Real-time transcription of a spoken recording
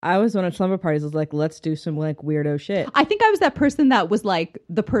I was one of slumber parties. I was like, let's do some like weirdo shit. I think I was that person that was like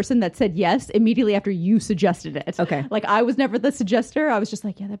the person that said yes immediately after you suggested it. Okay. Like I was never the suggester. I was just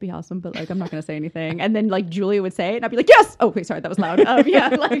like, yeah, that'd be awesome. But like, I'm not going to say anything. And then like Julia would say it and I'd be like, yes. Oh, wait, sorry. That was loud. Yeah.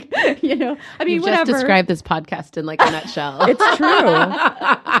 Like, you know, I mean, You've whatever. just described this podcast in like a nutshell. It's true.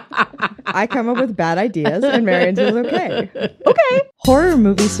 I come up with bad ideas and Marion's is okay. Okay. Horror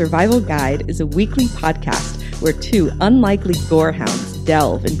Movie Survival Guide is a weekly podcast where two unlikely gorehounds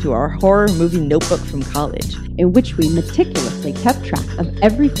delve into our horror movie notebook from college, in which we meticulously kept track of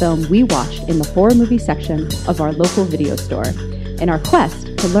every film we watched in the horror movie section of our local video store, in our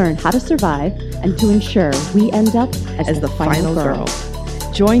quest to learn how to survive and to ensure we end up as the final girl.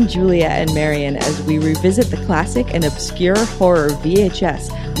 Join Julia and Marion as we revisit the classic and obscure horror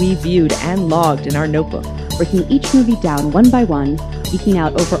VHS we viewed and logged in our notebook, Breaking each movie down one by one, eking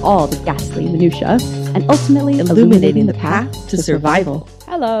out over all the ghastly minutiae, and ultimately illuminating the path to survival.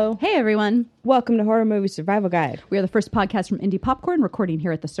 Hello. Hey, everyone. Welcome to Horror Movie Survival Guide. We are the first podcast from Indie Popcorn, recording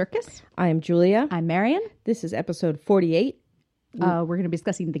here at the Circus. I am Julia. I'm Marion. This is episode 48. We're going to be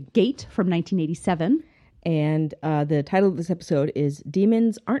discussing The Gate from 1987. And the title of this episode is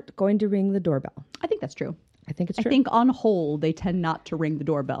Demons Aren't Going to Ring the Doorbell. I think that's true. I think it's true. I think on whole, they tend not to ring the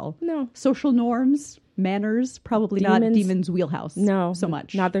doorbell. No. Social norms, manners, probably not Demon's wheelhouse. No. So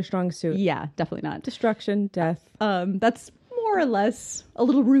much. Not their strong suit. Yeah, definitely not. Destruction, death. That's more or less a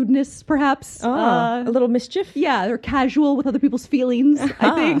little rudeness, perhaps. A little mischief. Yeah, they're casual with other people's feelings,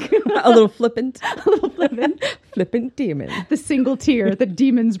 I think. A little flippant. A little flippant. Flippant demon. The single tear that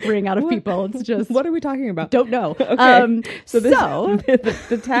demons bring out of people. It's just... What are we talking about? Don't know. Okay.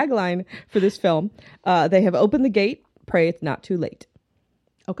 The tagline for this film, they have opened the gate, pray it's not too late.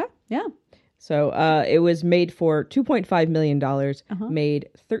 Okay, yeah. So it was made for $2.5 million, made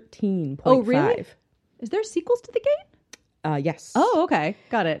 13.5. Oh, really? Is there sequels to The Gate? Yes. Oh, okay.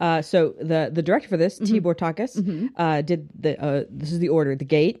 Got it. So the director for this, Tibor Takas, did the this is the order: The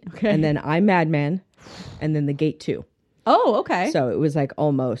Gate, and then I'm Madman, and then The Gate 2. Oh, okay. So it was like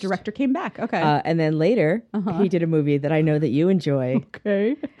almost. Director came back. Okay. And then later, he did a movie that I know that you enjoy.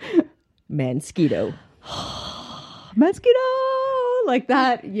 Okay. Mansquito. Mosquito, like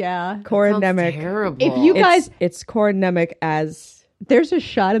that. Yeah. Coronemic. Terrible. If you guys, it's coronemic as. There's a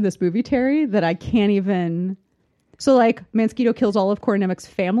shot in this movie, Terry, that I can't even. So like Mansquito kills all of Coronemics'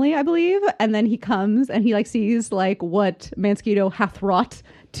 family, I believe, and then he comes and he like sees like what Mansquito hath wrought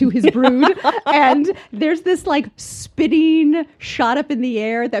to his brood, and there's this like spitting shot up in the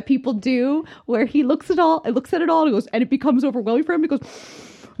air that people do where he looks at it all and goes, and it becomes overwhelming for him. He goes,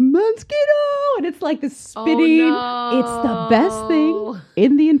 Mansquito, and it's like this spitting. Oh, no. It's the best thing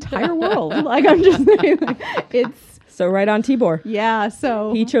in the entire world. Like I'm just saying, like, it's. So right on Tibor. Yeah,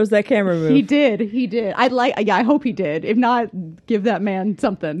 so he chose that camera move. He did. I hope he did. If not, give that man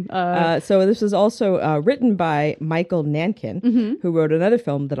something. So this was also written by Michael Nankin, who wrote another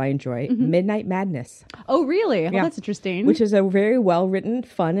film that I enjoy, Midnight Madness. Oh, really? Oh, Yeah. that's interesting. Which is a very well written,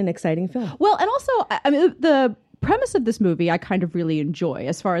 fun, and exciting film. Well, and also, I mean, the premise of this movie I kind of really enjoy,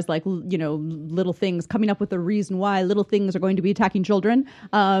 as far as like, you know, little things, coming up with a reason why little things are going to be attacking children.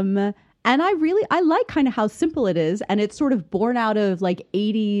 And I like kind of how simple it is. And it's sort of born out of like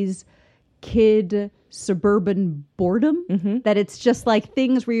 80s kid suburban boredom, that it's just like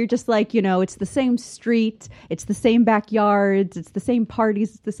things where you're just like, you know, it's the same street, it's the same backyards, it's the same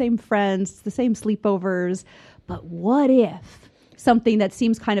parties, it's the same friends, it's the same sleepovers. But what if something that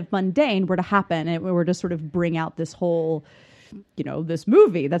seems kind of mundane were to happen and it were to sort of bring out this whole, you know, this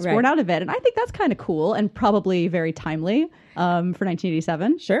movie that's born out of it? And I think that's kind of cool and probably very timely for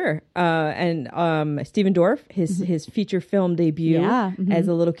 1987. Sure. And Stephen Dorff, his feature film debut as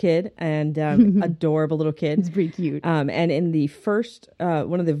a little kid, and adorable little kid. It's pretty cute. And in the first,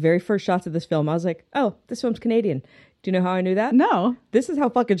 one of the very first shots of this film, I was like, oh, this film's Canadian. Do you know how I knew that? No. This is how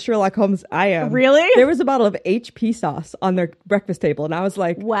fucking Sherlock Holmes I am. Really? There was a bottle of HP sauce on their breakfast table, and I was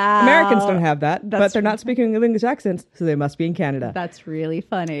like, wow. Americans don't have that, but they're not speaking English accents, so they must be in Canada. That's really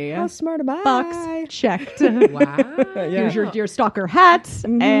funny. How smart am I? Box checked. Wow. Here's your stalker hat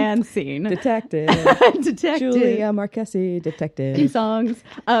and scene. Detective. Detective. Julia Marquesi, detective. Songs.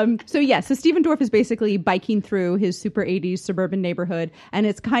 So Stephen Dorff is basically biking through his super 80s suburban neighborhood, and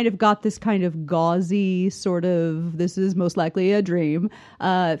it's kind of got this kind of gauzy sort of, this is most likely a dream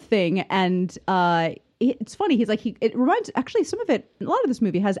thing. And it's funny. He's like, it reminds, actually, some of it, a lot of this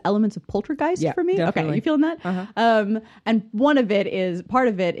movie has elements of Poltergeist for me. Definitely. Okay, you feeling that? And part of it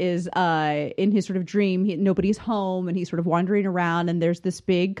is in his sort of dream, nobody's home and he's sort of wandering around, and there's this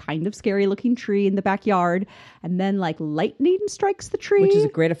big kind of scary looking tree in the backyard, and then like lightning strikes the tree. Which is a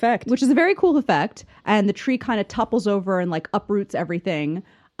great effect. Which is a very cool effect. And the tree kind of topples over and like uproots everything.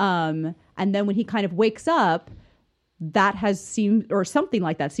 And then when he kind of wakes up, that has seemed, or something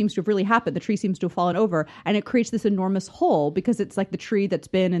like that seems to have really happened. The tree seems to have fallen over, and it creates this enormous hole because it's like the tree that's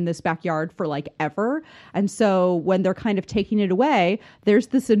been in this backyard for like ever. And so when they're kind of taking it away, there's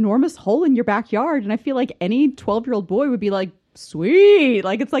this enormous hole in your backyard. And I feel like any 12-year-old boy would be like, sweet.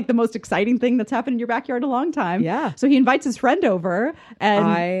 Like, it's like the most exciting thing that's happened in your backyard in a long time. Yeah. So he invites his friend over, and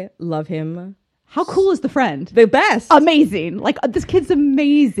I love him. how cool is the friend? The best. Amazing. Like, this kid's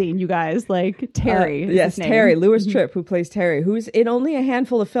amazing, you guys. Like, Terry. Is Yes, his name. Terry. Lewis Tripp, who plays Terry, who's in only a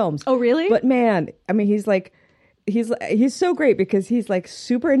handful of films. Oh, really? But man, I mean, he's so great because he's like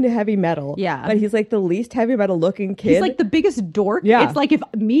super into heavy metal. Yeah. But he's like the least heavy metal looking kid. He's like the biggest dork. Yeah. It's like if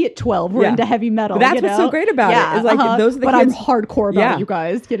me at 12 were Yeah. into heavy metal. But that's you what's know? so great about it, is, like, those are the but kids- I'm hardcore about Yeah. it, you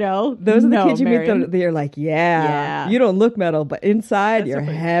guys, you know? Those are the No, kids you meet Marion. that you're like, yeah, Yeah. you don't look metal, but inside you're right.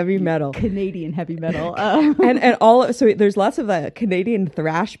 heavy metal. Canadian heavy metal. So there's lots of Canadian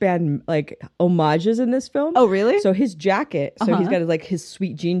thrash band like homages in this film. Oh, really? So his jacket, so he's got like his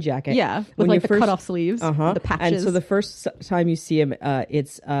sweet jean jacket. Yeah, with When like you the cutoff sleeves, the patches. And so the first time you see him,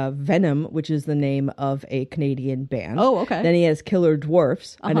 it's Venom, which is the name of a Canadian band. Oh, okay. Then he has Killer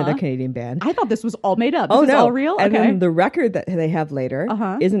Dwarfs, another Canadian band. I thought this was all made up. This Oh is no! all real? And okay. then the record that they have later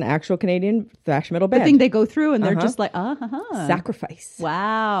is an actual Canadian thrash metal band. the thing they go through and they're just like, Sacrifice.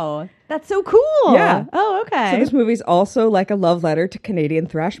 wow. That's so cool. Yeah. Oh, okay. So this movie's also like a love letter to Canadian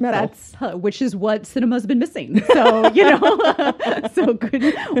thrash metal. That's which is what cinema's been missing. So, you know, so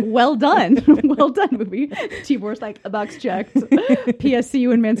good. Well done. Well done, movie. Tibor's like, a box checked. P.S. See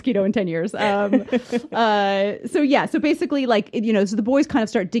you in Manskito in 10 years. So basically, like, you know, so the boys kind of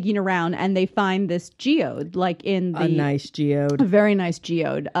start digging around and they find this geode, like in the... A nice geode. A very nice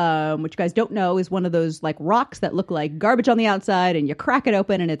geode, which you guys don't know is one of those like rocks that look like garbage on the outside, and you crack it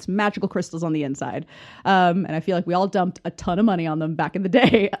open and it's magical crystals on the inside. And I feel like we all dumped a ton of money on them back in the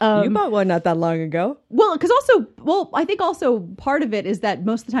day. You bought one not that long ago. Well, I think also part of it is that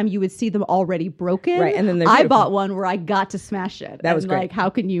most of the time you would see them already broken. Right, and then they're I beautiful. bought one where I got to smash it. That was and, great. Like, how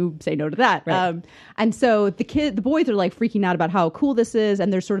can you say no to that? Right. And so the boys are like freaking out about how cool this is,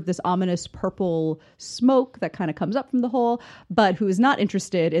 and there's sort of this ominous purple smoke that kind of comes up from the hole. But who is not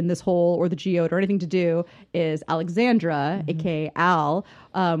interested in this hole or the geode or anything to do is Alexandra, aka Al,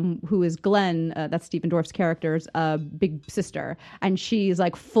 who is Glenn, that's Stephen Dorff's character's big sister, and she's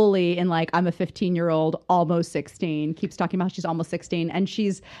like fully in like, I'm a 15-year-old, almost 16, keeps talking about how she's almost 16, and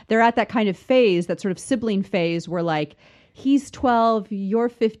they're at that kind of phase, that sort of sibling phase where like, he's 12, you're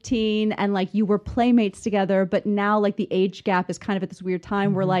 15, and like you were playmates together, but now like the age gap is kind of at this weird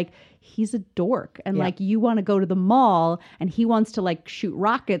time where like he's a dork and like you want to go to the mall and he wants to like shoot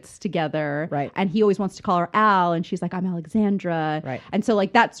rockets together. Right. And he always wants to call her Al and she's like, I'm Alexandra. Right. And so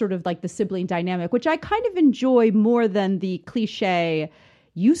like that's sort of like the sibling dynamic, which I kind of enjoy more than the cliche,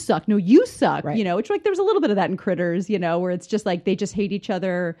 you suck. No, you suck. Right. You know, which like there's a little bit of that in Critters, you know, where it's just like they just hate each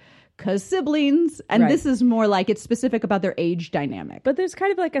other because siblings. And Right. this is more like it's specific about their age dynamic. But there's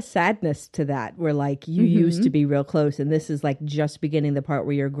kind of like a sadness to that where like you used to be real close and this is like just beginning the part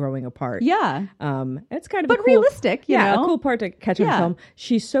where you're growing apart. Yeah. It's kind of But a cool, realistic, you know? a cool part to catch on Yeah. film.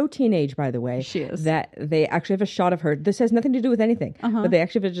 She's so teenage, by the way. She is. That they actually have a shot of her. This has nothing to do with anything, but they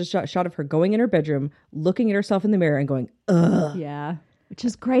actually have a shot of her going in her bedroom, looking at herself in the mirror and going, ugh. Yeah. Which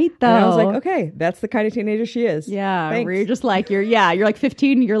is great though. And I was like, okay, that's the kind of teenager she is. Yeah, Thanks. where you're just like you're like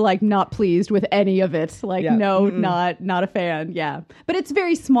 15, you're like not pleased with any of it. Like Yeah. no, not a fan. Yeah. But it's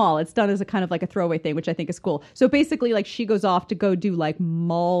very small. It's done as a kind of like a throwaway thing, which I think is cool. So basically like she goes off to go do like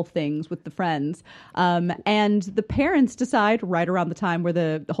mall things with the friends. And the parents decide right around the time where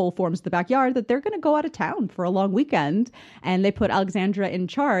the hole forms the backyard that they're going to go out of town for a long weekend, and they put Alexandra in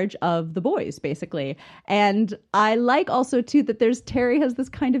charge of the boys basically. And I like also too that there's Terry has this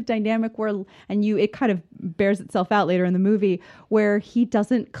kind of dynamic where, and it kind of bears itself out later in the movie, where he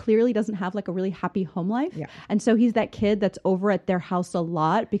clearly doesn't have like a really happy home life. Yeah. And so he's that kid that's over at their house a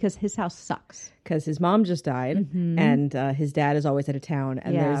lot because his house sucks. Because his mom just died and his dad is always out of town.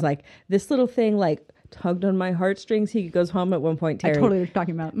 And Yeah. there's like this little thing like tugged on my heartstrings. He goes home at one point, Terry, I totally know what you're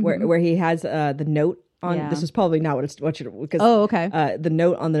talking about. where he has the note on. Yeah. This is probably not what you're because Oh, okay. the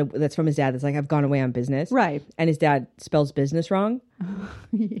note on that's from his dad that's like, I've gone away on business. Right. And his dad spells business wrong.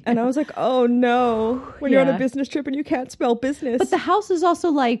 And I was like, oh no, when you're on Yeah. a business trip and you can't spell business. But the house is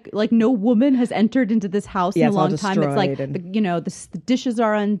also like no woman has entered into this house Yeah, in a it's all long time. It's like destroyed the dishes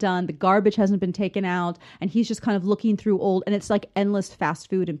are undone, the garbage hasn't been taken out, and he's just kind of looking through old, and it's like endless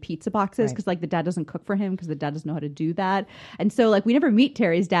fast food and pizza boxes because like the dad doesn't cook for him because the dad doesn't know how to do that. And so like we never meet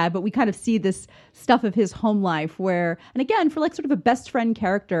Terry's dad, but we kind of see this stuff of his home life where, and again, for like sort of a best friend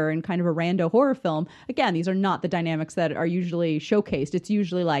character in kind of a rando horror film, again, these are not the dynamics that are usually showcased showcased. It's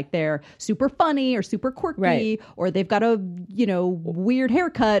usually like they're super funny or super quirky, Right. or they've got a weird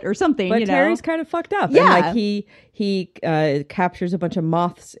haircut or something. But Terry's kind of fucked up. Yeah. And like he captures a bunch of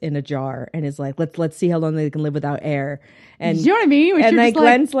moths in a jar and is like, let's see how long they can live without air. And you know what I mean? Which and you're like just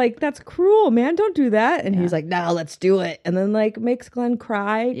Glenn's like, that's cruel, man. Don't do that. And he's like, no, let's do it. And then like makes Glenn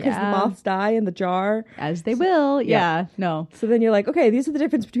cry because the Yeah. moths die in the jar. as they will. Yeah. No. So then you're like, okay, these are the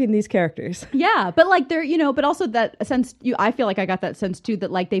difference between these characters. Yeah, but like they're, but also that sense, I feel like I got that sense too,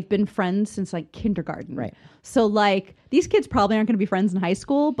 that like they've been friends since like kindergarten. Right. So like these kids probably aren't going to be friends in high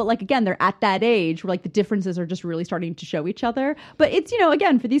school, but like again, they're at that age where like the differences are just really starting to show each other. But it's,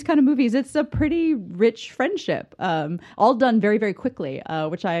 again, for these kind of movies, it's a pretty rich friendship, all done very, very quickly,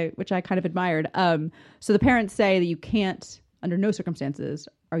 which I kind of admired. So the parents say that you can't, under no circumstances,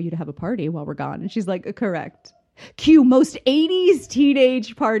 are you to have a party while we're gone? And she's like, correct. Cue most 80s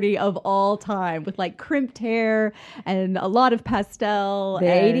teenage party of all time with like crimped hair and a lot of pastel The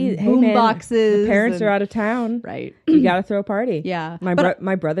and 80s, hey, boom man, boxes. The parents and- are out of town. Right. You got to throw a party. Yeah. My But-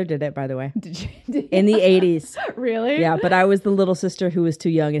 my brother did it, by the way, Did you? in the 80s. Really? Yeah, but I was the little sister who was too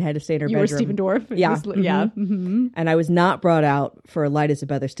young and had to stay in her You bedroom. were Stephen Dorff? Yeah. Yeah. Mhm. And I was not brought out for light as a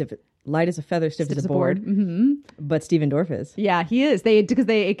feather, stiff as a board. Mm-hmm. But Stephen Dorff is. Yeah, he is.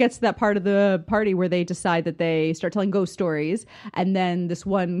 It gets to that part of the party where they decide that they start telling ghost stories, and then this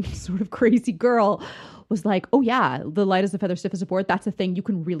one sort of crazy girl was like, "Oh yeah, the light as a feather, stiff as a board. That's a thing. You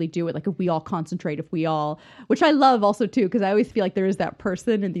can really do it. Like if we all concentrate, which I love also too, because I always feel like there is that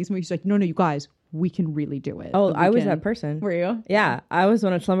person in these movies like, no, you guys, we can really do it. Oh, We I was can." that person. Were you? Yeah, I was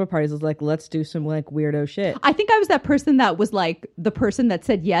one of slumber parties. I was like, let's do some like weirdo shit. I think I was that person that was like the person that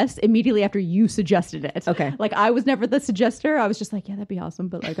said yes immediately after you suggested it. Okay. Like I was never the suggester. I was just like, yeah, that'd be awesome,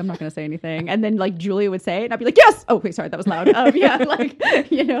 but like I'm not gonna say anything. And then like Julia would say it, and I'd be like, yes. Oh, wait, sorry, that was loud. Yeah, like I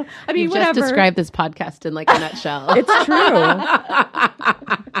mean, You whatever. just described this podcast in like a nutshell. It's true.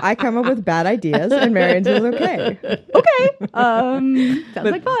 I come up with bad ideas, and Marion's is okay. Okay. Sounds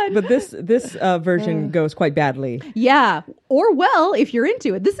like fun. But this version goes quite badly. Yeah. Or well, if you're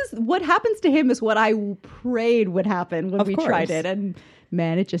into it. This is what happens to him is what I prayed would happen when Of we course. tried it. And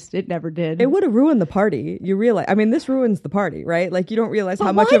man, it never did. It would have ruined the party. You realize? I mean, this ruins the party, right? Like you don't realize But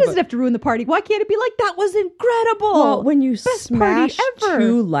how much why of does it have to ruin the party? Why can't it be like, that was incredible? well, when you Best smash party ever.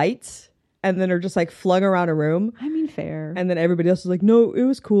 2 lights and then are just like flung around a room, I mean, fair. and then everybody else is like, no, it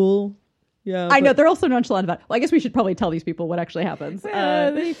was cool. Yeah, I know but- they're also nonchalant about it. Well, I guess we should probably tell these people what actually happens.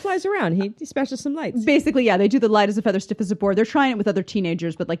 He flies around. He smashes some lights. Basically, yeah, they do the light as a feather, stiff as a board. They're trying it with other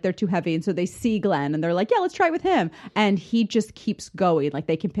teenagers, but like they're too heavy, and so they see Glenn and they're like, yeah, let's try it with him. And he just keeps going. Like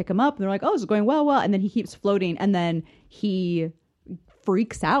they can pick him up, and they're like, oh, this is going well, and then he keeps floating, and then he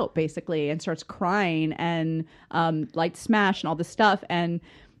freaks out basically and starts crying and lights smash and all this stuff, and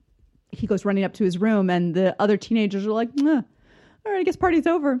he goes running up to his room, and the other teenagers are like, all right, I guess party's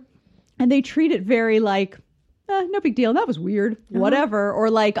over. And they treat it very like, no big deal. That was weird. Whatever. Or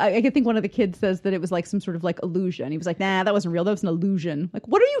like, I think one of the kids says that it was like some sort of like illusion. He was like, nah, that wasn't real. That was an illusion. Like,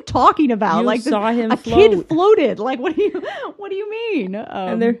 what are you talking about? You like saw him a float. kid floated. Like, what do you mean?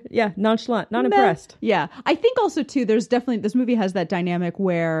 And they're nonchalant, not Meh. impressed. Yeah. I think also too, there's definitely, this movie has that dynamic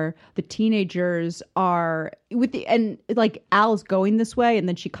where the teenagers are and like Al's going this way and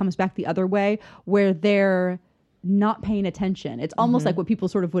then she comes back the other way where they're not paying attention. It's almost like what people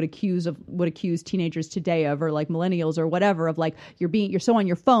sort of would accuse teenagers today of, or like millennials or whatever, of like you're so on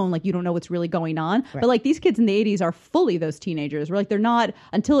your phone, like you don't know what's really going on. Right. But like these kids in the 80s are fully those teenagers where like they're not,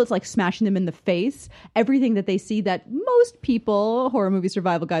 until it's like smashing them in the face, everything that they see that most people, horror movie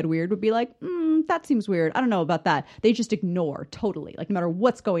survival guide weird, would be like, that seems weird. I don't know about that. They just ignore totally, like no matter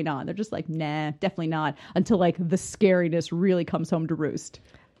what's going on. They're just like, nah, definitely not, until like the scariness really comes home to roost.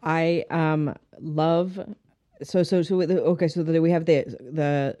 I love so we have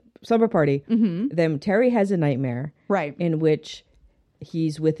the slumber party. Then Terry has a nightmare, Right. in which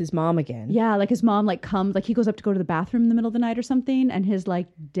he's with his mom again. Yeah, like his mom like comes, like he goes up to go to the bathroom in the middle of the night or something, and his like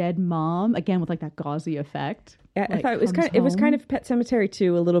dead mom, again with like that gauzy effect. I like, thought it was comes kind home. of Pet Cemetery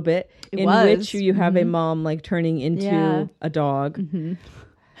too, a little bit, It in was. which you have a mom like turning into Yeah. a dog.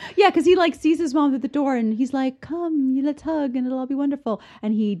 Yeah, because he like sees his mom through the door and he's like, come, let's hug and it'll all be wonderful.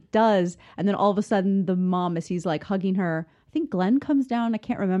 And he does. And then all of a sudden the mom, as he's like hugging her, I think Glenn comes down. I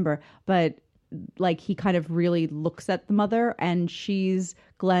can't remember. But like he kind of really looks at the mother and she's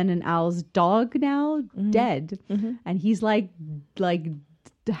Glenn and Al's dog now, dead. And he's like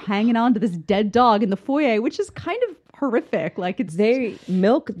hanging on to this dead dog in the foyer, which is kind of horrific. Like They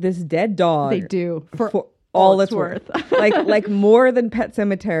milk this dead dog. they do for all it's worth. like more than Pet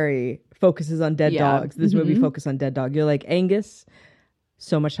Cemetery focuses on dead Yeah. dogs. This movie focuses on dead dog. You're like, Angus,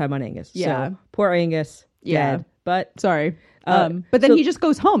 so much time on Angus. Yeah. So, poor Angus, Yeah. dead. But Sorry. But then he just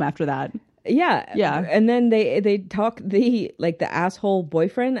goes home after that. Yeah. And then they talk the asshole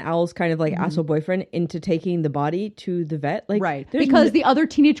boyfriend, Al's kind of like asshole boyfriend, into taking the body to the vet. Like, right. Because the other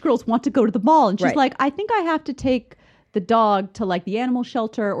teenage girls want to go to the mall. And she's like, I think I have to take the dog to like the animal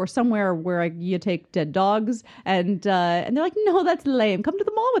shelter or somewhere where you take dead dogs. And they're like, no, that's lame. Come to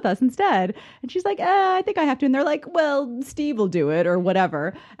the mall with us instead. And she's like, I think I have to. And they're like, well, Steve will do it or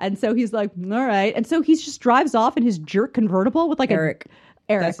whatever. And so he's like, all right. And so he just drives off in his jerk convertible with like Eric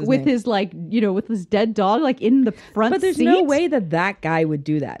with his like, with his dead dog like in the front But there's seat. no way that guy would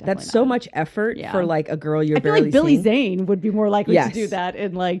do that. That's so much effort for like a girl you're barely I feel like Billy seeing. Zane would be more likely to do that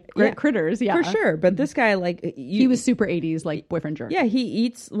in like Critters. Yeah, for sure. But this guy, like, he was super 80s like boyfriend jerk. Yeah, he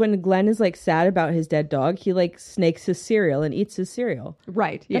eats when Glenn is like sad about his dead dog. He like snakes his cereal and eats his cereal.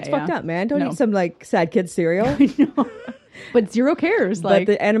 Right. That's fucked up, man. Don't eat some like sad kid cereal. I know. But Zero cares. But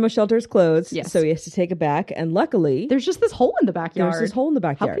the animal shelter is closed, so he has to take it back. And luckily, there's just this hole in the backyard.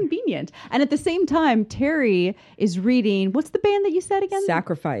 How convenient. And at the same time, Terry is reading, what's the band that you said again?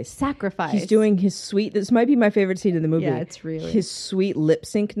 Sacrifice. He's doing his sweet, this might be my favorite scene in the movie. Yeah, it's really. His sweet lip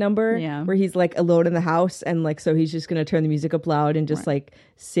sync number where he's like alone in the house and like, so he's just going to turn the music up loud and just like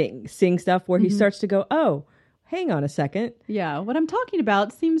sing stuff where he starts to go, oh, hang on a second. Yeah, what I'm talking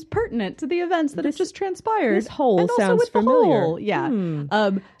about seems pertinent to the events that have just transpired. This hole and sounds also with familiar. The hole.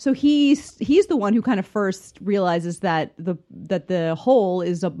 Yeah. So he's the one who kind of first realizes that the hole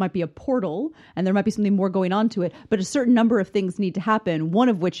might be a portal and there might be something more going on to it. But a certain number of things need to happen. One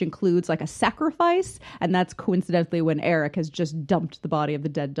of which includes like a sacrifice, and that's coincidentally when Eric has just dumped the body of the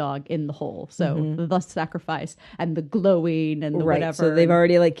dead dog in the hole. So the sacrifice and the glowing and the whatever. So they've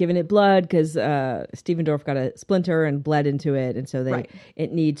already like given it blood because Stephen Dorff got a splinter and bled into it, and so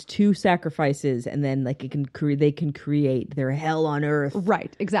it needs 2 sacrifices, and then like they can create their hell on earth.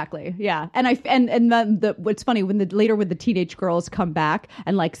 Right, exactly. Yeah, and then what's funny when the teenage girls come back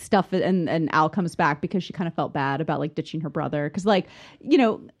and like stuff and Al comes back because she kind of felt bad about like ditching her brother because like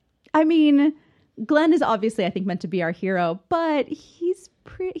I mean, Glenn is obviously I think meant to be our hero, but he's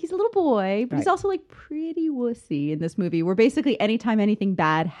a little boy, but he's also like pretty wussy in this movie where basically anytime anything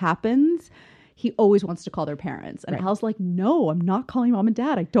bad happens, he always wants to call their parents. And Al's like, no, I'm not calling mom and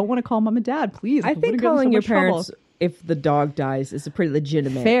dad. I don't want to call mom and dad. Please. I think calling your parents if the dog dies is a pretty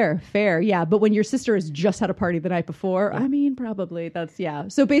legitimate. Fair. Yeah. But when your sister has just had a party the night before, I mean, probably that's,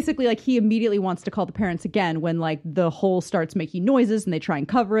 So basically like he immediately wants to call the parents again when like the hole starts making noises and they try and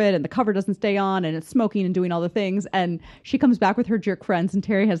cover it and the cover doesn't stay on and it's smoking and doing all the things. And she comes back with her jerk friends and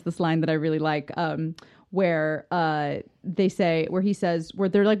Terry has this line that I really like, where he says, where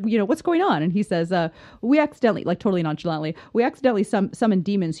they're like, what's going on? And he says, we accidentally, like totally nonchalantly, summoned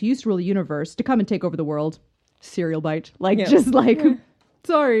demons who used to rule the universe to come and take over the world. Cereal bite.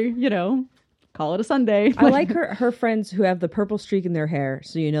 Sorry, call it a Sunday. I like her friends who have the purple streak in their hair,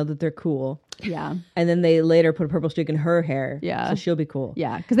 so you know that they're cool. Yeah. And then they later put a purple streak in her hair. Yeah. So she'll be cool.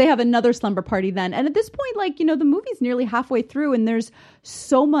 Yeah. Because they have another slumber party then. And at this point, like, the movie's nearly halfway through and there's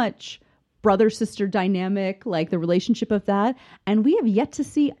so much brother-sister dynamic, like the relationship of that, and we have yet to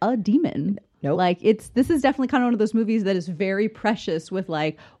see a demon. Nope. Like this is definitely kind of one of those movies that is very precious with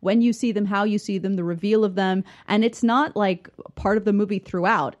like when you see them, how you see them, the reveal of them, and it's not like part of the movie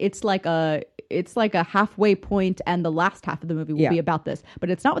throughout. It's like a halfway point, and the last half of the movie will be about this, but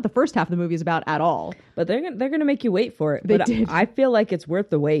it's not what the first half of the movie is about at all. But they're gonna make you wait for it. They did. I feel like it's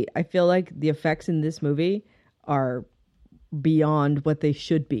worth the wait. I feel like the effects in this movie are beyond what they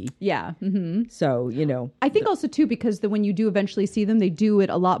should be. Yeah. Mm-hmm. So, I think also too, because when you do eventually see them, they do it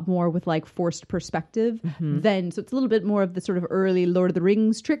a lot more with like forced perspective then. So it's a little bit more of the sort of early Lord of the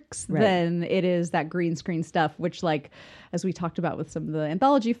Rings tricks than it is that green screen stuff, which like, as we talked about with some of the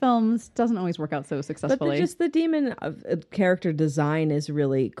anthology films, doesn't always work out so successfully. But the demon character design is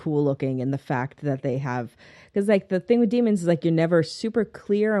really cool looking, and the fact that they have, because like the thing with demons is like you're never super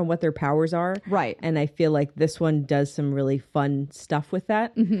clear on what their powers are. Right. And I feel like this one does some really fun stuff with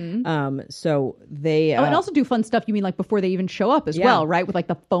that. So they and also do fun stuff. You mean like before they even show up as well, right? With like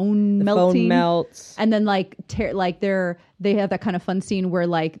the phone melting. Phone melts. And then like they have that kind of fun scene where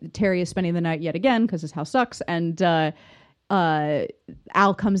like Terry is spending the night yet again because his house sucks, and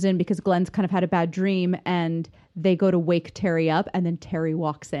Al comes in because Glenn's kind of had a bad dream, and they go to wake Terry up, and then Terry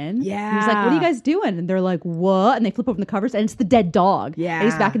walks in. Yeah. And he's like, what are you guys doing? And they're like, what? And they flip open the covers, and it's the dead dog. Yeah. And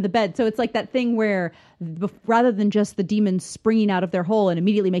he's back in the bed. So it's like that thing where rather than just the demons springing out of their hole and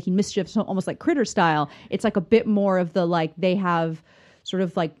immediately making mischief, so almost like Critter style, it's like a bit more of the like they have sort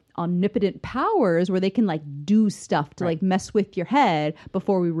of like omnipotent powers where they can like do stuff to like mess with your head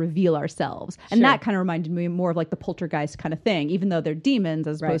before we reveal ourselves. And that kind of reminded me more of like the poltergeist kind of thing, even though they're demons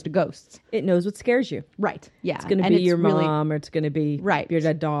as opposed to ghosts. It knows what scares you. Right. Yeah. It's going to be your mom, or it's going to be your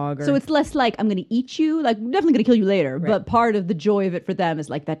dead dog. Or... So it's less like, I'm going to eat you, like definitely going to kill you later. But part of the joy of it for them is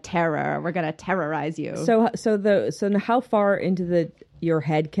like the terror. We're going to terrorize you. So how far into your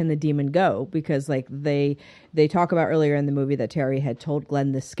head can the demon go? Because like they talk about earlier in the movie that Terry had told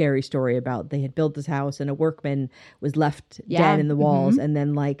Glenn this scary story about they had built this house and a workman was left dead in the walls, and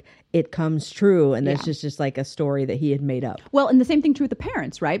then like it comes true, and it's just like a story that he had made up. Well, and the same thing true with the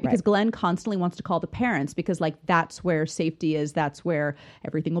parents, right? Because Glenn constantly wants to call the parents because like that's where safety is, that's where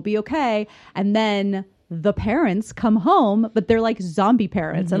everything will be okay. And then the parents come home, but they're like zombie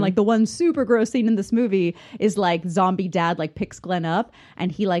parents. And like the one super gross scene in this movie is like zombie dad like picks Glenn up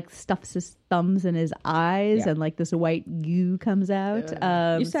and he like stuffs his thumbs in his eyes and like this white goo comes out.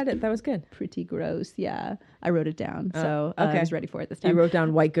 You said it. That was good. Pretty gross. Yeah. I wrote it down. So I was ready for it this time. You wrote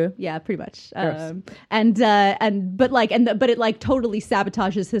down white goo? Yeah, pretty much. But it like totally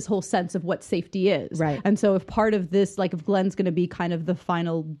sabotages his whole sense of what safety is. Right. And so if part of this, like if Glenn's going to be kind of the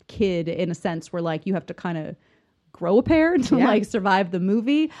final kid in a sense where like you have to kind of grow a pair to like survive the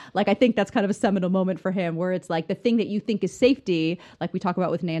movie, like I think that's kind of a seminal moment for him where it's like the thing that you think is safety, like we talk about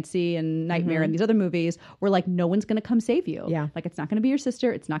with Nancy and Nightmare and these other movies, where like no one's going to come save you. Like it's not going to be your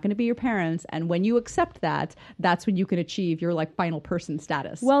sister, it's not going to be your parents, and when you accept that, that's when you can achieve your like final person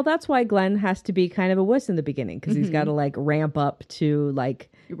status. Well, that's why Glenn has to be kind of a wuss in the beginning, because he's got to like ramp up to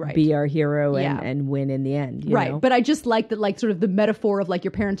like be our hero and win in the end, you know? But I just like that, like sort of the metaphor of like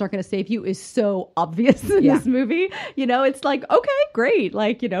your parents aren't going to save you is so obvious in this movie. You know, it's like, okay, great.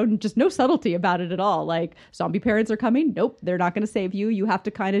 Like, you know, just no subtlety about it at all. Like zombie parents are coming. Nope, they're not going to save you. You have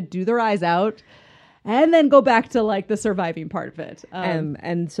to kind of do their eyes out and then go back to like the surviving part of it.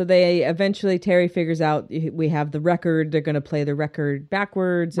 And so they eventually, Terry figures out we have the record. They're going to play the record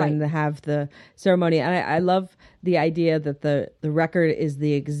backwards and have the ceremony. And I love the idea that the record is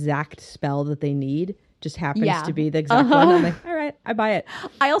the exact spell that they need. Just happens to be the exact one. I'm like, all right, I buy it.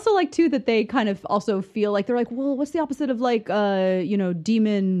 I also like too that they kind of also feel like they're like, well, what's the opposite of like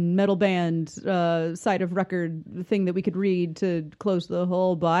demon metal band side of record thing that we could read to close the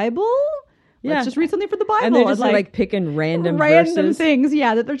whole Bible? Let's just read something from the Bible. And they're just like picking random verses. Things,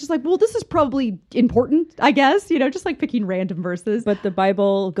 that they're just like, well, this is probably important, I guess, just like picking random verses. But the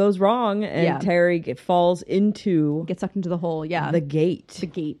Bible goes wrong and Terry gets sucked into the hole, the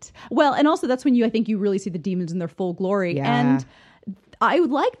gate. Well, and also that's when I think you really see the demons in their full glory. Yeah. And I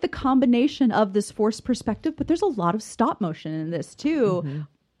like the combination of this forced perspective, but there's a lot of stop motion in this too. Mm-hmm.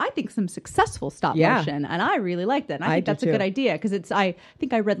 I think some successful stop motion, and I really like that. And I think that's a good idea because I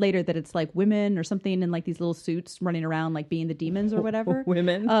think I read later that it's like women or something in like these little suits running around like being the demons or whatever.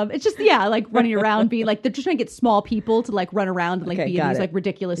 Women. It's just like running around being like they're just trying to get small people to like run around and like be in these like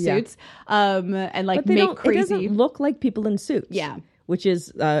ridiculous suits and like make crazy. It doesn't look like people in suits. Yeah. Which is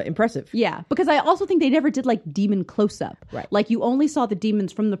impressive. Yeah, because I also think they never did like demon close-up. Right. Like you only saw the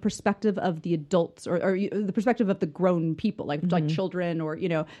demons from the perspective of the adults or the perspective of the grown people, like children or,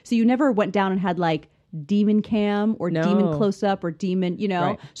 So you never went down and had like demon cam or demon close-up or demon,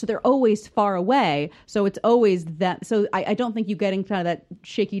 Right. So they're always far away. So it's always that. So I don't think you get in kind of that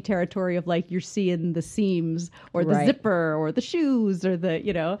shaky territory of like you're seeing the seams or the zipper or the shoes or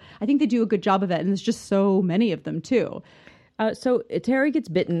the, I think they do a good job of it. And there's just so many of them too. So Terry gets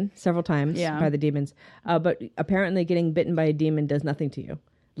bitten several times by the demons, but apparently getting bitten by a demon does nothing to you.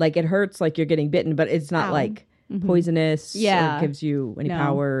 Like it hurts like you're getting bitten, but it's not like poisonous or gives you any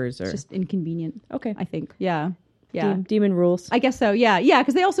powers. Or it's just inconvenient. Okay. I think. Yeah. Demon rules. I guess so. Yeah.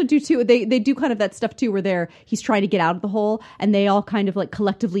 Because they also do too. They do kind of that stuff too, where he's trying to get out of the hole, and they all kind of like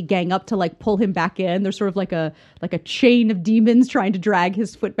collectively gang up to like pull him back in. They're sort of like a chain of demons trying to drag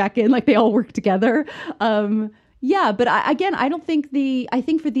his foot back in. Like they all work together. Yeah, but I don't think I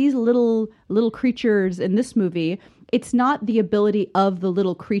think for these little creatures in this movie, it's not the ability of the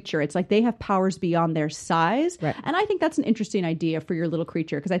little creature. It's like they have powers beyond their size. Right. And I think that's an interesting idea for your little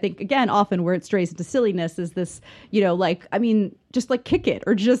creature. Because I think, again, often where it strays into silliness is this, just like kick it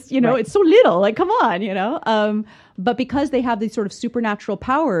or just, it's so little. Like, come on, But because they have these sort of supernatural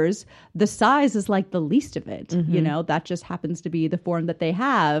powers, the size is like the least of it. That just happens to be the form that they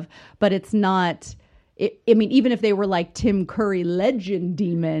have. But it's not... even if they were like Tim Curry legend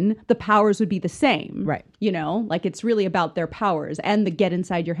demon, the powers would be the same. Right. Like it's really about their powers and the get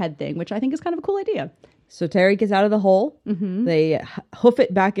inside your head thing, which I think is kind of a cool idea. So Terry gets out of the hole. Mm-hmm. They hoof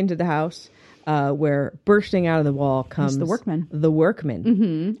it back into the house. where bursting out of the wall comes the workman. The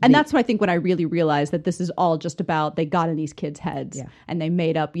workman. And that's what I think when I really realized that this is all just about they got in these kids' heads and they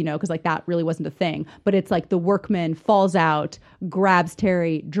made up, because like that really wasn't a thing. But it's like the workman falls out, grabs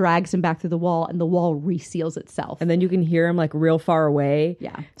Terry, drags him back through the wall, and the wall reseals itself. And then you can hear him like real far away.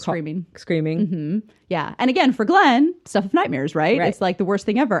 Yeah, screaming. Yeah. And again, for Glenn, stuff of nightmares, right? It's like the worst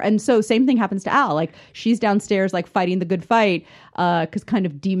thing ever. And so same thing happens to Al. Like she's downstairs like fighting the good fight because kind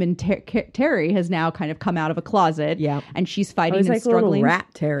of demon Terry has now kind of come out of a closet. Yeah. And she's fighting and like struggling. A little rat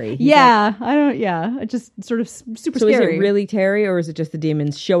Terry. It's just sort of super so scary. Is it really Terry or is it just the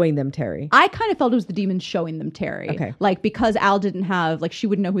demons showing them Terry? I kind of felt it was the demons showing them Terry. Okay. Like because Al didn't have, like she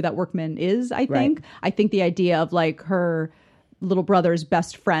wouldn't know who that workman is, I think. Right. I think the idea of like her little brother's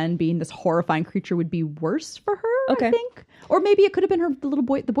best friend being this horrifying creature would be worse for her, I think. Or maybe it could have been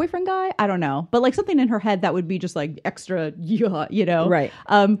the boyfriend guy. I don't know. But like something in her head that would be just like extra, Right.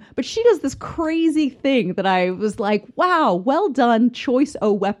 But she does this crazy thing that I was like, wow, well done, choice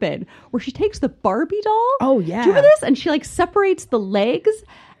o weapon, where she takes the Barbie doll. Oh, yeah. Do you remember this? And she like separates the legs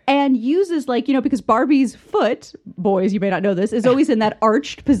and uses like, because Barbie's foot, boys, you may not know this, is always in that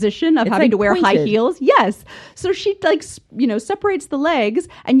arched position of having to wear high heels. Yes. So she like, separates the legs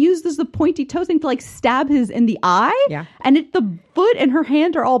and uses the pointy toe thing to like stab his in the eye. Yeah. And the foot and her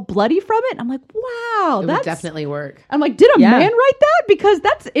hand are all bloody from it. I'm like, wow. That would definitely work. I'm like, did a man write that? Because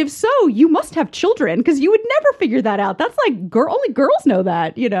if so, you must have children because you would never figure that out. That's like only girls know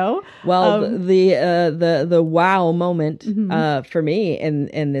that, Well, the wow moment for me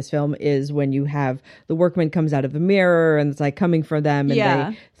in this film is when you have the workman comes out of the mirror and it's like coming for them and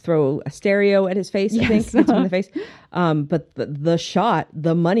they throw a stereo at his face. I think hits him in the face. But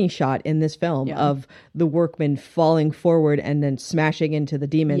the money shot in this film of the workman falling forward and then smashing into the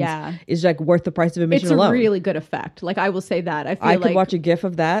demons is like worth the price of admission alone. It's a really good effect. Like I will say that. I could watch a GIF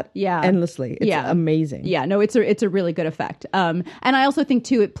of that endlessly. It's amazing. Yeah, no, it's a really good effect. And I also think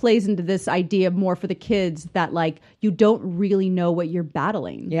too, it plays into this idea more for the kids that like you don't really know what you're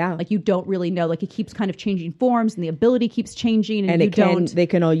battling. Yeah. Like you don't really know. Like it keeps kind of changing forms and the ability keeps changing and they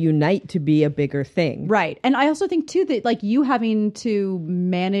can all unite to be a bigger thing. Right. And I also think too that like you having to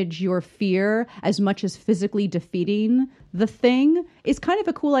manage your fear as much as physically defeating the thing is kind of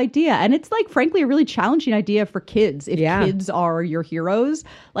a cool idea. And it's like, frankly, a really challenging idea for kids. If kids are your heroes,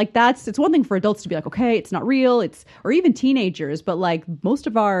 like it's one thing for adults to be like, okay, it's not real. Or even teenagers, but like most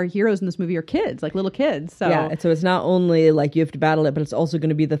of our heroes in this movie are kids, like little kids. So it's not only like you have to battle it, but it's also going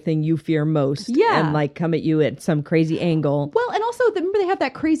to be the thing you fear most. Yeah. And like come at you at some crazy angle. Well, and also remember they have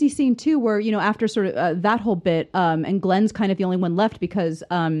that crazy scene too, where, after sort of that whole bit, and Glenn's kind of the only one left because,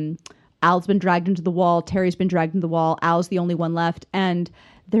 Al's been dragged into the wall. Terry's been dragged into the wall. Al's the only one left. And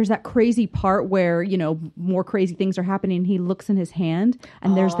there's that crazy part where, more crazy things are happening. He looks in his hand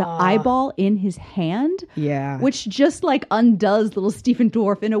and there's the eyeball in his hand. Yeah. Which just like undoes little Stephen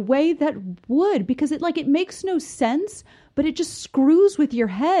Dorff in a way that would, because it makes no sense, but it just screws with your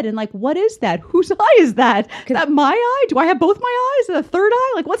head. And like, what is that? Whose eye is that? Is that my eye? Do I have both my eyes? A third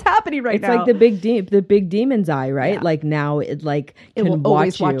eye? Like what's happening now? It's like the big demon's eye, right? Yeah. Like now it will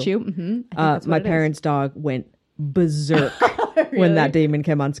always watch you. Mm-hmm. My parents' dog went berserk really? When that demon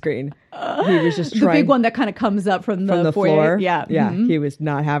came on screen. He was just the big one that kind of comes up from the floor. Yeah, He was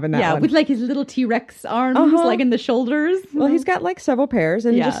not having that. With like his little T-Rex arms, like in the shoulders. Well, he's got like several pairs,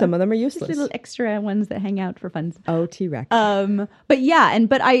 and just some of them are useless. Just little extra ones that hang out for fun. Oh, T-Rex.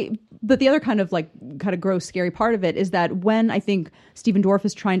 But the other kind of gross, scary part of it is that when I think Stephen Dorff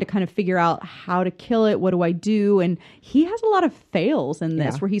is trying to kind of figure out how to kill it, what do I do? And he has a lot of fails in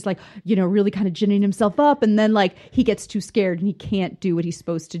this where he's like, really kind of ginning himself up. And then like he gets too scared and he can't do what he's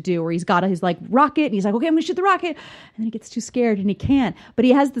supposed to do. Or he's got his like rocket and he's like, okay, I'm going to shoot the rocket. And then he gets too scared and he can't. But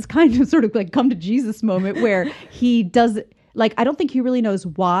he has this kind of sort of like come to Jesus moment where he does like, I don't think he really knows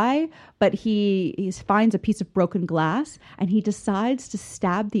why, but he finds a piece of broken glass and he decides to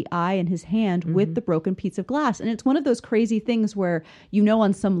stab the eye in his hand with the broken piece of glass. And it's one of those crazy things where,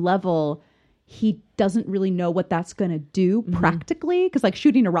 on some level, he doesn't really know what that's going to do practically. Because like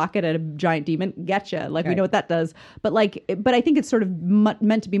shooting a rocket at a giant demon, getcha. Like we know what that does. But I think it's sort of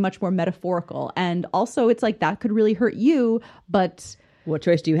meant to be much more metaphorical. And also it's like that could really hurt you, but... What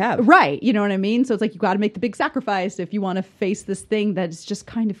choice do you have? Right. You know what I mean? So it's like you got to make the big sacrifice if you want to face this thing that's just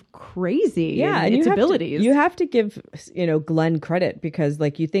kind of crazy. Yeah. And its abilities. You have to give, Glenn credit because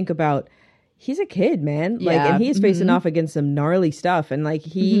like you think about he's a kid, man. Like, Yeah. and he's facing off against some gnarly stuff, and like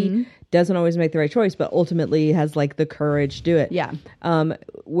he doesn't always make the right choice, but ultimately has like the courage to do it. Yeah.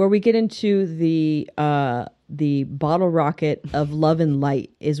 Where we get into the bottle rocket of love and light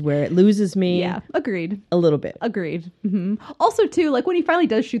is where it loses me. Yeah, agreed. A little bit. Agreed. Also, too, like when he finally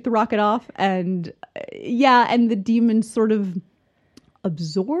does shoot the rocket off, and and the demon sort of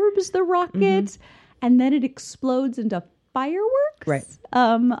absorbs the rocket, and then it explodes into fireworks. Right.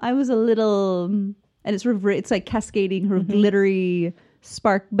 I was a little, and it's sort of it's like cascading, sort of glittery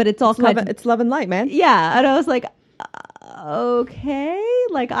spark, but it's all It's love and light, man. yeah. And I was like, okay,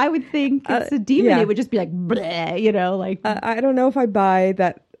 like I would think it's a demon. yeah. It would just be like, bleh, you know, like. I don't know if I buy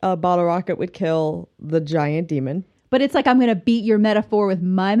that a bottle rocket would kill the giant demon. But it's like I'm gonna beat your metaphor with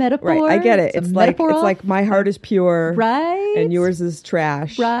my metaphor. Right, I get it. a It's like metaphor off. like my heart is pure, right, and yours is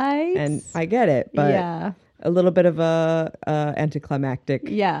trash, right, and I get it, but yeah, a little bit of a anticlimactic.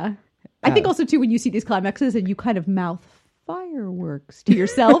 yeah. I think also too when you see these climaxes and you kind of mouth fireworks to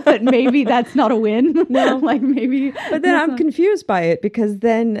yourself, that maybe that's not a win. No, like maybe. But then I'm confused by it because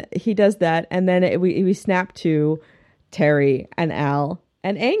then he does that, and then we snap to Terry and Al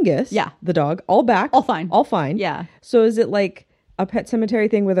and Angus, the dog, all back, all fine. Yeah. So is it like a Pet Cemetery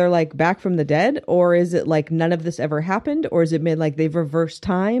thing where they're like back from the dead, or is it like none of this ever happened, or is it made like they've reversed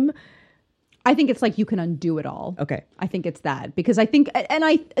time? I think it's like you can undo it all. Okay. I think it's that because I think, and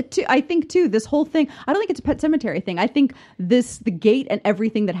I think too, this whole thing, I don't think it's a Pet Cemetery thing. I think the gate and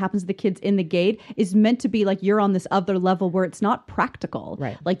everything that happens to the kids in the gate is meant to be like you're on this other level where it's not practical.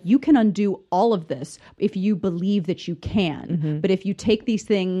 Right. Like you can undo all of this if you believe that you can. But if you take these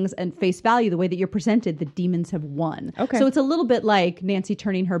things and face value the way that you're presented, the demons have won. Okay. So it's a little bit like Nancy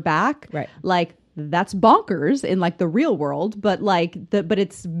turning her back. Right. Like, that's bonkers in like the real world, but like but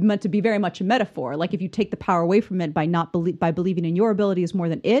it's meant to be very much a metaphor. Like if you take the power away from it by by believing in your abilities more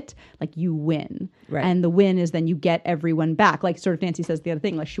than it, like you win. Right. And the win is then you get everyone back. Like sort of Nancy says the other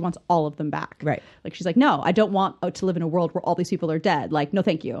thing, like she wants all of them back. Right. Like she's like, no, I don't want to live in a world where all these people are dead. Like, no,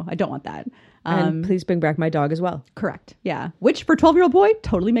 thank you. I don't want that. And please bring back my dog as well. Correct. Yeah. Which for a 12-year-old boy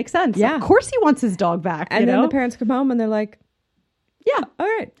totally makes sense. Yeah. Of course he wants his dog back. And you then know? the parents come home and they're like, yeah. all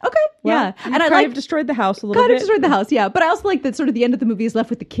right. Okay. Well, yeah. you And I kind like of destroyed the house a little kind bit. of destroyed the house, yeah. But I also like that sort of the end of the movie is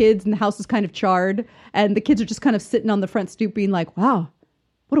left with the kids and the house is kind of charred and the kids are just kind of sitting on the front stoop being like, wow,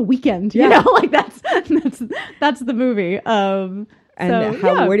 what a weekend. Yeah. You know, like that's the movie. And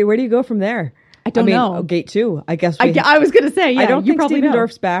where do you go from there? I don't know. Oh, Gate 2. I guess I was going to say, yeah, I don't you think probably Stephen know.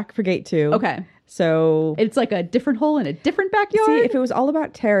 Dorff's back for Gate 2. Okay. So It's like a different hole in a different backyard. see, if it was all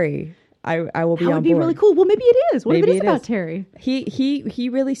about Terry, I will be that on would be board. really cool. Well, maybe it is. What if Maybe it is it about is. Terry? He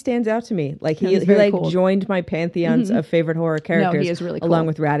really stands out to me. Like he he's very like cool. joined my pantheons of favorite horror characters. he is really cool. Along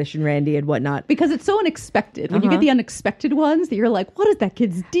with Radish and Randy and whatnot. Because it's so unexpected. When you get the unexpected ones, that you're like, what is that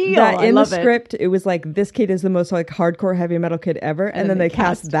kid's deal? That I in the love it. script, it was like this kid is the most like hardcore heavy metal kid ever, and then they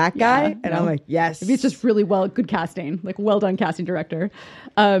cast that guy, yeah, and no. I'm like, yes, Maybe it's just really good casting, like well done casting director.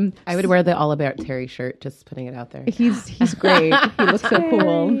 I would wear the All About Terry shirt, just putting it out there. He's great. He looks so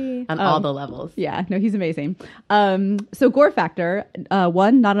cool. On all the levels. Yeah, no, he's amazing. So gore factor: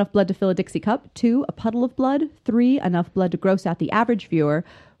 1, not enough blood to fill a Dixie cup. 2, a puddle of blood. 3, enough blood to gross out the average viewer.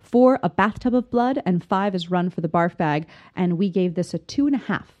 4, a bathtub of blood, and 5 is run for the barf bag. And we gave this a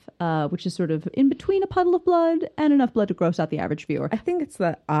 2.5, which is sort of in between a puddle of blood and enough blood to gross out the average viewer. I think it's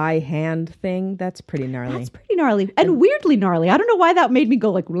the eye hand thing that's pretty gnarly. That's pretty gnarly and weirdly gnarly. I don't know why that made me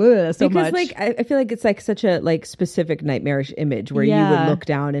go like so because much. like I feel like it's like such a like specific nightmarish image where you Yeah. would look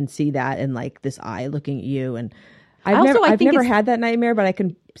down and see that and like this eye looking at you, and I I've think never it's- had that nightmare, but I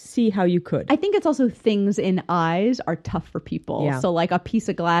can see how you could. I think it's also things in eyes are tough for people. Yeah. So like a piece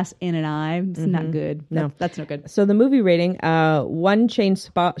of glass in an eye, it's not good. No. That's no good. So the movie rating: 1,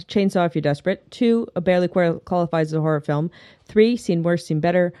 chainsaw if you're desperate. 2, barely qualifies as a horror film. 3, seen worse, seen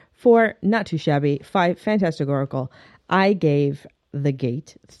better. 4, not too shabby. 5, fantastic oracle. I gave The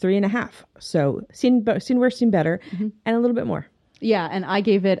Gate 3.5. So seen worse, seen better, and a little bit more. Yeah, and I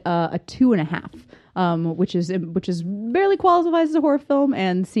gave it a 2.5, which is barely qualifies as a horror film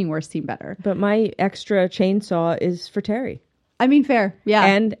and seen worse, seen better. But my extra chainsaw is for Terry, I mean, fair, yeah.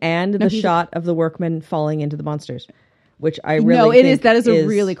 and the he's- shot of the workman falling into the monsters, which I really no, it think is. That is a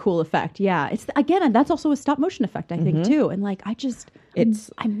really cool effect. Yeah, it's again, and that's also a stop motion effect, I think too. And like, I miss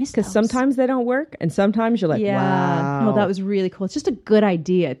because those. sometimes they don't work, and sometimes you're like, Yeah. wow, No, that was really cool. It's just a good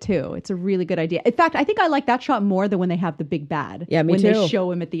idea too. It's a really good idea. In fact, I think I like that shot more than when they have the big bad. Yeah, me when too. they show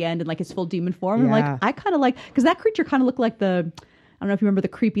him at the end in like his full demon form. I'm Yeah. like, I kind of like because that creature kind of looked like the don't know if you remember the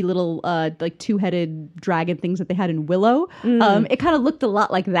creepy little like two-headed dragon things that they had in Willow. It kind of looked a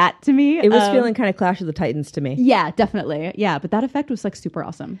lot like that to me. It was feeling kind of Clash of the Titans to me. Yeah, definitely. Yeah, but that effect was like super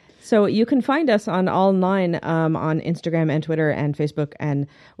awesome. So you can find us on all 9 on Instagram and Twitter and Facebook, and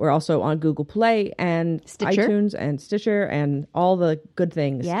we're also on Google Play and Stitcher. iTunes and Stitcher and all the good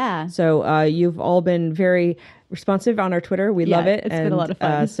things. Yeah. So you've all been very responsive on our Twitter. We love it. It's been a lot of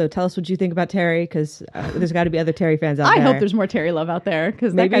fun. So tell us what you think about Terry, because there's got to be other Terry fans out I there. hope there's more Terry love out there,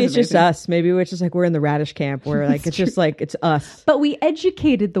 because Maybe it's just us. Maybe we're just like we're in the radish camp where like it's just like it's us. But we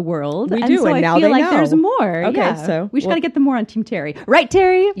educated the world. We and do, so and I now feel they like know. there's more. Okay, Yeah. so we just got to get them more on Team Terry. Right,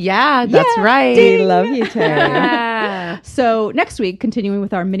 Terry? Yeah, that's Yeah, right. We love you, Terry. Yeah. So next week, continuing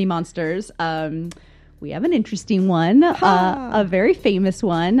with our mini monsters, we have an interesting one, a very famous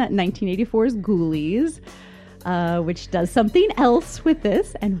one, 1984's Ghoulies, which does something else with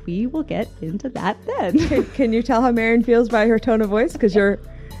this, and we will get into that then. Can you tell how Marion feels by her tone of voice? Because she The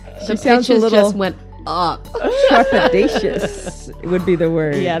sounds a pitches little just went up. trepidatious. Would be the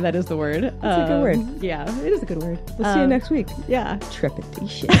word. Yeah, that is the word. It's a good word. Yeah, it is a good word. We'll see you next week. Yeah.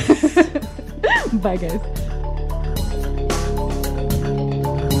 Trepidatious. Bye, guys.